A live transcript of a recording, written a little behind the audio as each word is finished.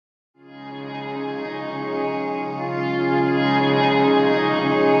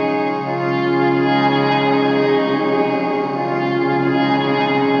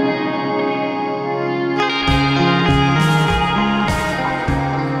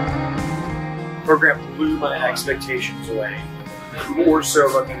program blew my expectations away, more so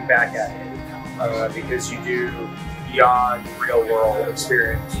looking back at it, because you do beyond real world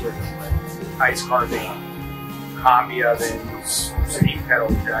experience with ice carving, hobby ovens, steam kettle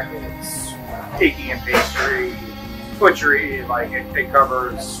jackets, baking and pastry, butchery. Like it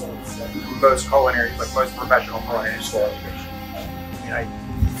covers most culinary, like most professional culinary school education. I mean, I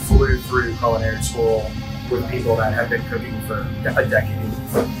flew through culinary school with people that have been cooking for a decade,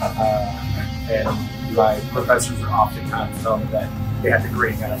 and my professors are oftentimes telling me that they had the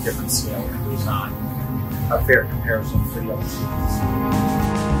grading on a different scale, and it was not a fair comparison for the other students.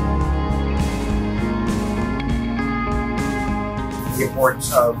 The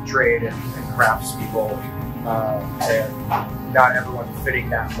importance of trade and craftspeople, and not everyone fitting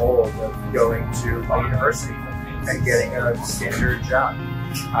that mold of going to a university and getting a standard job.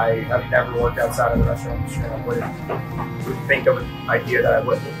 I have never worked outside of the restaurant industry, and I wouldn't think of an idea that I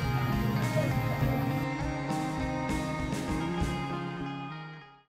would.